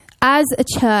As a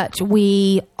church,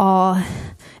 we are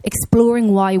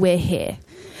exploring why we're here.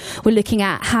 We're looking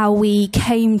at how we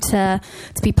came to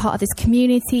be part of this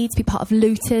community, to be part of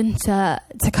Luton, to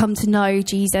come to know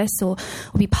Jesus or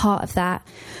be part of that.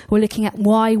 We're looking at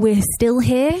why we're still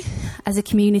here as a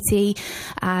community,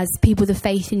 as people with a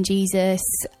faith in Jesus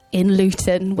in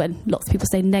Luton, when lots of people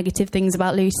say negative things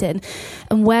about Luton.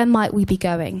 And where might we be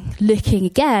going? Looking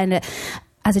again at,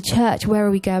 as a church, where are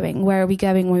we going? Where are we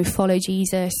going when we follow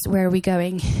Jesus? Where are we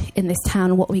going in this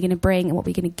town? What are we going to bring and what are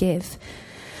we going to give?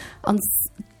 On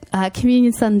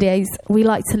Communion Sundays, we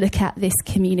like to look at this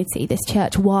community, this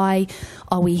church. Why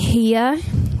are we here?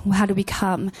 How do we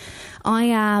come? I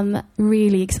am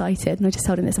really excited, and I just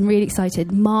told him this, I'm really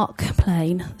excited. Mark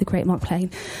Plain, the great Mark Plain,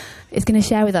 is going to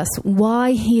share with us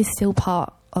why he is still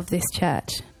part of this church.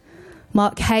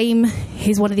 Mark came,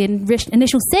 he's one of the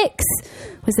initial 6.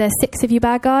 Was there 6 of you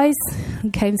bad guys who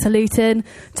came to Luton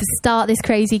to start this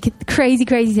crazy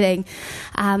thing?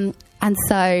 And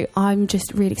so I'm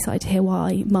just really excited to hear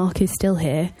why Mark is still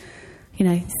here.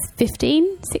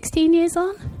 15, 16 years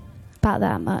on? About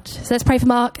that much. So let's pray for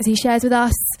Mark as he shares with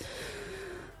us.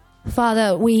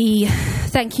 Father, we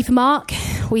thank you for Mark.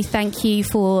 We thank you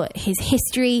for his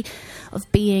history of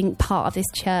being part of this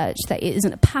church, that it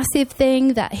isn't a passive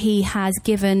thing, that he has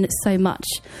given so much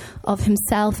of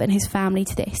himself and his family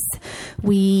to this.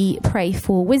 We pray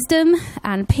for wisdom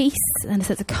and peace and a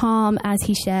sense of calm as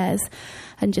he shares,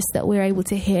 and just that we're able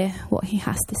to hear what he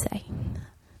has to say.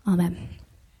 Amen.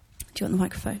 Do you want the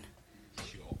microphone?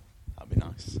 Sure, that'd be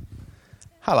nice.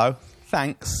 Hello,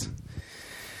 thanks.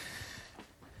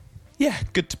 Yeah,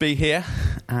 good to be here,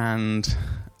 and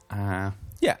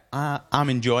I'm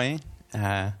enjoying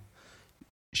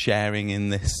sharing in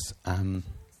this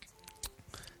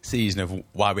season of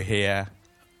why we're here,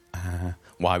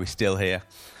 why we're still here,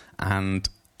 and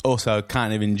also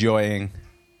kind of enjoying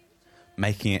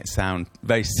making it sound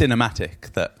very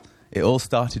cinematic that it all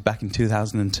started back in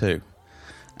 2002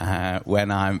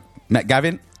 when I met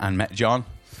Gavin and met John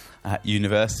at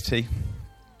university,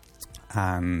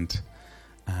 and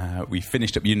we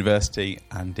finished up university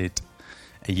and did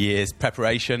a year's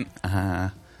preparation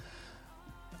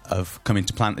of coming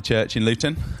to plant the church in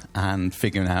Luton and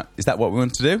figuring out, is that what we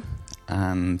want to do?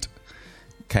 And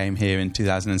came here in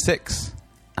 2006,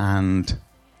 and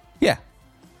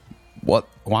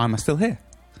why am I still here?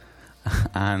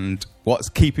 And what's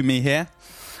keeping me here?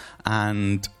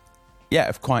 And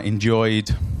I've quite enjoyed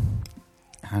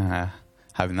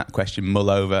having that question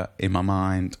mull over in my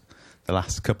mind the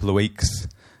last couple of weeks.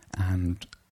 And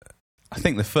I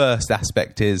think the first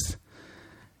aspect is,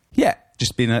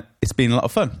 it's been a lot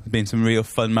of fun. There's been some real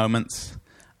fun moments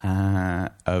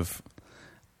of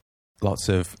lots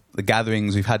of the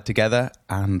gatherings we've had together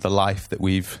and the life that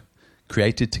we've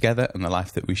created together and the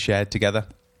life that we shared together.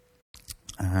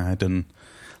 Done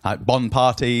like bond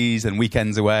parties and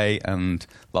weekends away and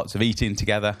lots of eating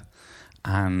together.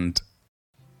 And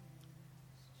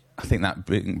I think that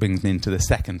brings me into the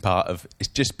second part of, it's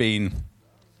just been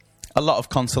a lot of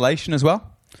consolation as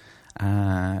well.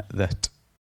 That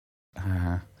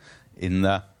in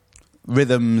the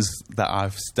rhythms that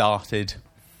I've started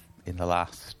in the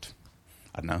last,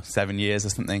 7 years or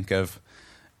something, of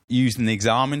using the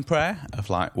exam in prayer of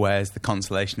like, where's the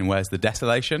consolation and where's the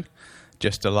desolation?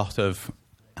 Just a lot of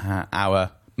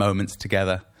our moments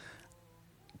together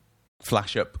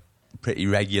flash up pretty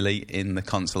regularly in the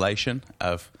consolation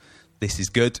of, this is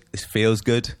good, this feels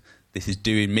good, this is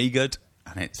doing me good,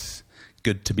 and it's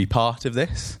good to be part of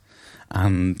this.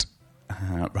 And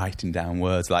writing down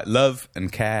words like love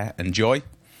and care and joy.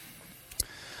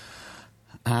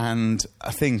 And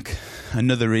I think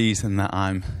another reason that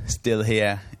I'm still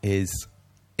here is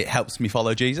it helps me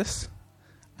follow Jesus.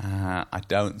 I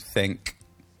don't think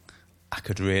I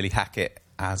could really hack it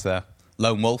as a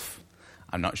lone wolf.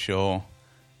 I'm not sure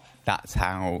that's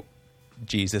how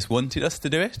Jesus wanted us to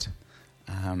do it.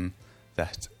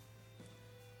 That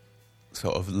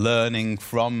sort of learning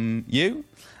from you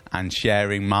and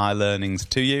sharing my learnings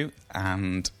to you,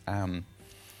 and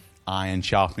iron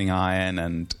sharpening iron,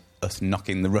 and us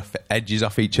knocking the rough edges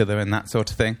off each other and that sort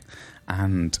of thing.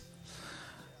 And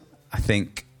I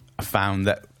think I found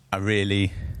that I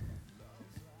really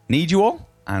need you all,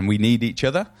 and we need each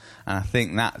other. And I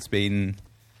think that's been,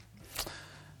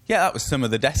 that was some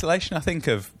of the desolation, I think,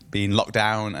 of being locked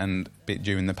down and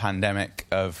during the pandemic,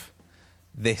 of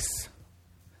this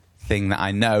thing that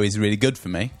I know is really good for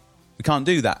me. We can't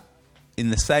do that in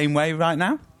the same way right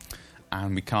now,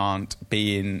 and we can't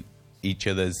be in each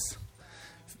other's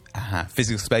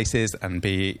physical spaces and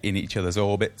be in each other's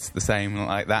orbits the same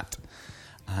like that.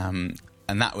 And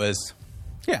that was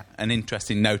an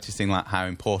interest in noticing like how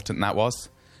important that was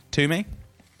to me.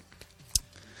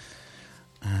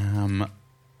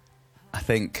 I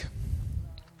think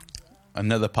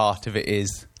another part of it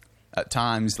is at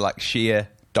times like sheer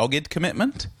dogged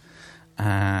commitment,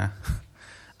 and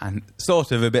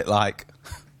sort of a bit like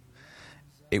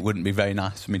it wouldn't be very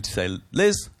nice for me to say,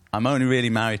 Liz, I'm only really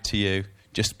married to you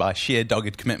just by sheer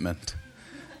dogged commitment.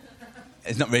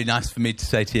 It's not really nice for me to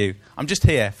say to you, I'm just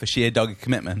here for sheer dogged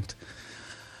commitment.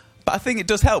 But I think it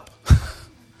does help.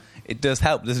 It does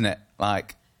help, doesn't it?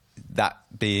 Like that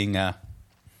being a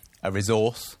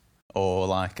resource or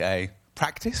like a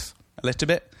practice a little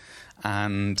bit.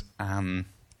 And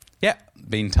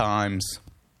been times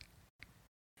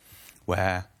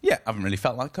where, I haven't really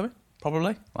felt like coming,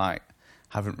 probably. Like,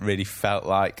 haven't really felt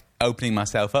like opening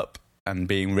myself up and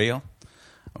being real.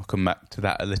 I'll come back to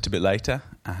that a little bit later.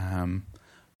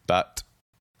 But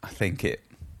I think it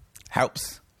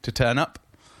helps to turn up.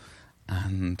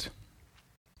 And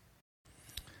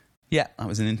that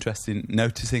was an interesting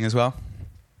noticing as well.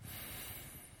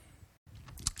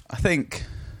 I think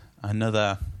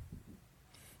another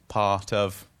part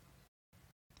of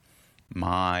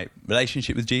my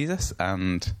relationship with Jesus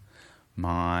and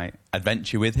my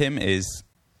adventure with him is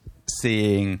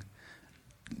seeing,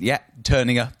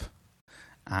 turning up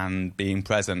and being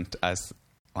present as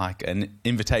like an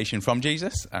invitation from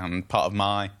Jesus, and part of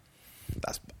I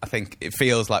think it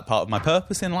feels like part of my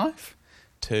purpose in life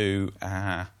to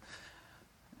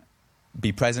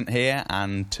be present here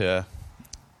and to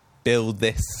build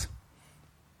this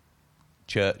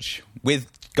church with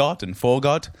God and for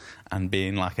God, and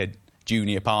being like a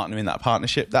junior partner in that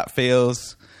partnership. That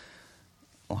feels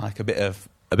like a bit of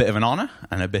an honour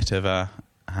and a bit of a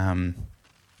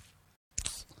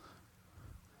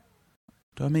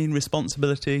do I mean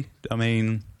responsibility? Do I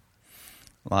mean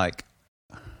like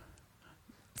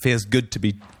feels good to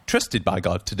be trusted by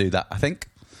God to do that, I think.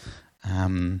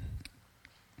 And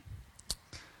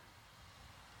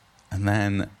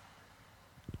then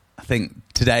I think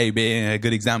today being a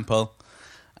good example,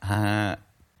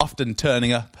 often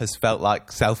turning up has felt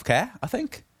like self-care, I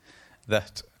think.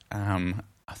 That I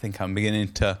think I'm beginning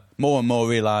to more and more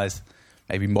realise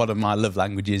maybe one of my love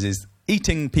languages is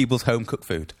eating people's home-cooked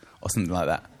food or something like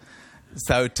that.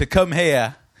 So to come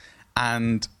here,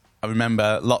 and I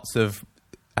remember lots of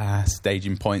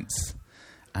staging points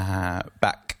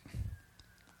back,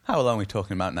 how long are we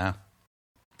talking about now?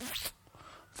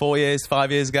 4 years,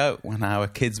 5 years ago, when our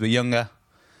kids were younger,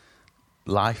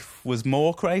 life was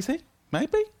more crazy,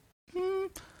 maybe?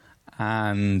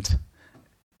 And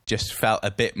just felt a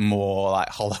bit more like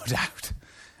hollowed out.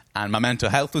 And my mental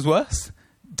health was worse.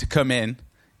 To come in,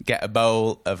 get a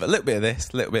bowl of a little bit of this,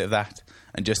 a little bit of that,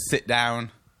 and just sit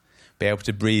down, be able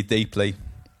to breathe deeply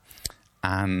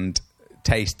and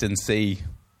taste and see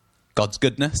God's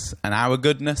goodness and our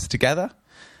goodness together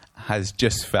has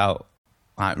just felt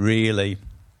like really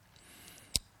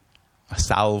a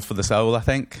salve for the soul, I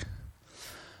think.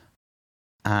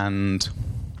 And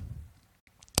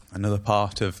another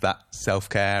part of that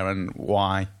self-care and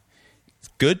why it's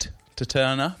good to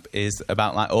turn up is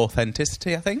about like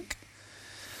authenticity, I think.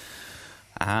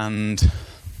 And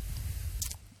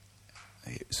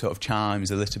it sort of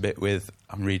chimes a little bit with,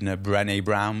 I'm reading a Brené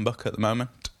Brown book at the moment.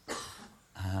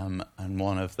 And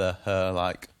one of her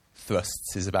like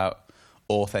thrusts is about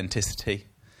authenticity.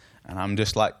 And I'm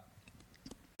just like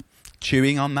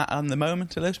chewing on that at the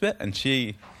moment a little bit. And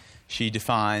she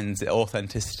defines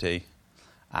authenticity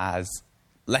as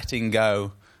letting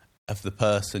go of the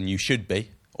person you should be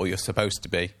or you're supposed to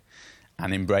be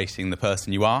and embracing the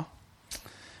person you are.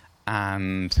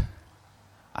 And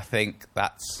I think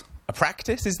that's a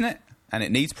practice, isn't it? And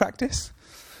it needs practice.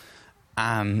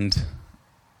 And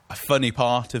a funny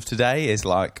part of today is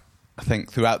like, I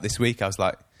think throughout this week I was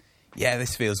like,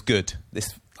 this feels good.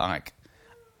 This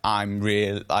I'm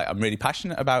really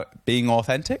passionate about being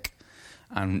authentic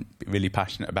and really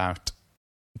passionate about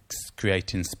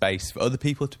creating space for other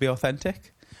people to be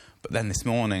authentic. But then this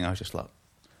morning I was just like,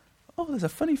 there's a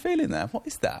funny feeling there. What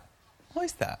is that?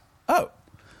 Oh,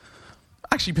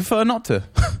 I actually prefer not to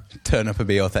turn up and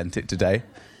be authentic today,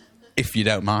 if you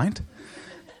don't mind.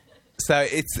 So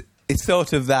it's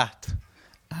sort of that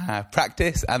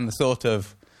practice and the sort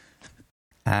of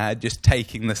just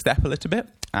taking the step a little bit.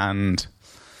 And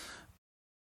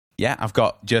I've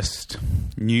got just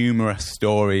numerous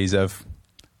stories of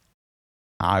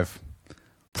I've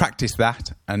practiced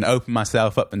that and opened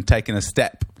myself up and taken a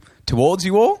step towards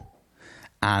you all.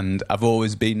 And I've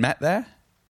always been met there,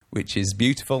 which is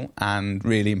beautiful and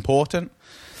really important.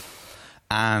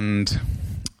 And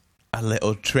a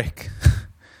little trick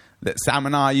that Sam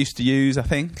and I used to use, I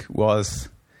think, was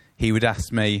he would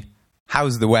ask me,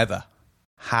 how's the weather?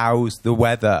 How's the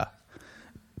weather?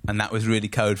 And that was really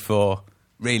code for,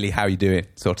 really, how you doing,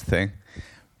 sort of thing.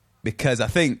 Because I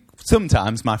think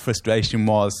sometimes my frustration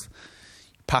was,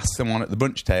 past someone at the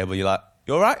brunch table, you're like,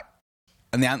 you all right?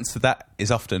 And the answer to that is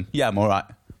often, yeah, I'm all right.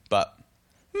 But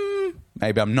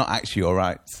maybe I'm not actually all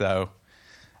right. So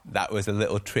that was a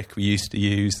little trick we used to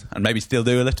use, and maybe still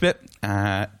do a little bit,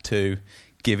 to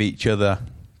give each other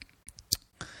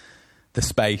the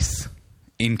space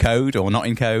in code or not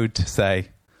in code to say,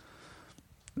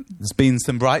 there's been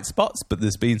some bright spots, but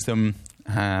there's been some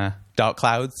dark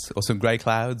clouds or some grey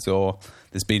clouds, or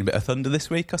there's been a bit of thunder this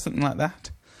week or something like that.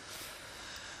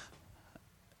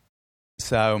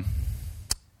 So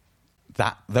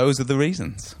those are the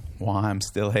reasons why I'm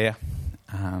still here,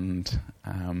 and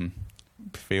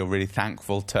feel really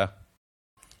thankful to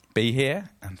be here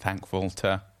and thankful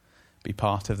to be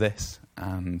part of this,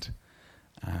 and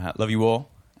love you all,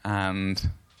 and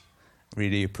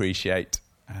really appreciate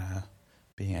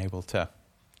being able to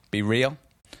be real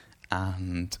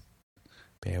and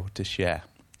be able to share.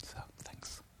 So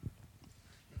thanks.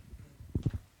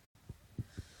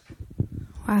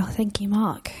 Wow, thank you,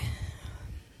 Mark.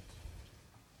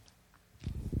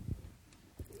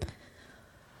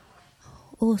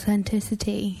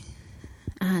 Authenticity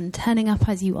and turning up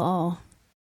as you are,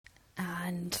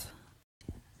 and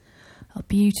are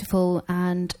beautiful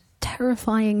and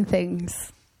terrifying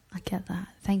things. I get that.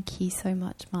 Thank you so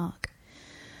much, Mark.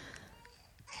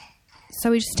 So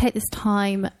we just take this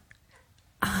time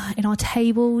in our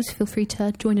tables. Feel free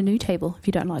to join a new table if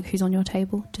you don't like who's on your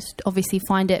table. Just obviously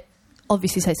find it.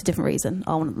 Obviously, say it's a different reason.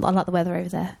 I like the weather over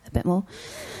there a bit more.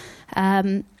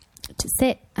 To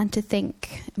sit and to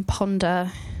think and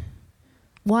ponder,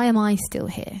 why am I still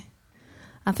here?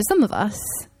 And for some of us,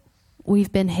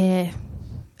 we've been here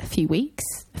a few weeks,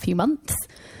 a few months,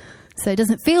 so it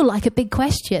doesn't feel like a big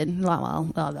question. Like,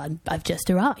 well, I've just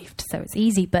arrived, so it's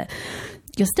easy, but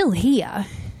you're still here.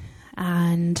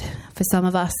 And for some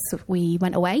of us, we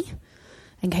went away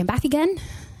and came back again.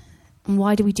 And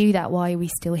why do we do that? Why are we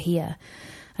still here?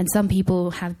 And some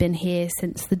people have been here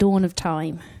since the dawn of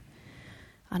time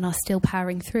and are still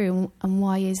powering through. And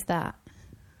why is that?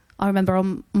 I remember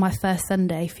on my first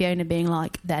Sunday, Fiona being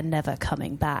like, they're never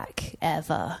coming back,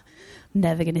 ever. I'm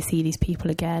never going to see these people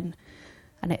again.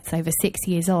 And it's over 6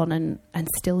 years on and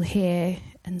still here.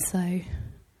 And so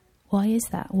why is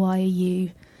that? Why are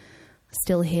you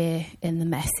still here in the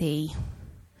messy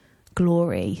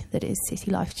glory that is City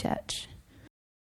Life Church?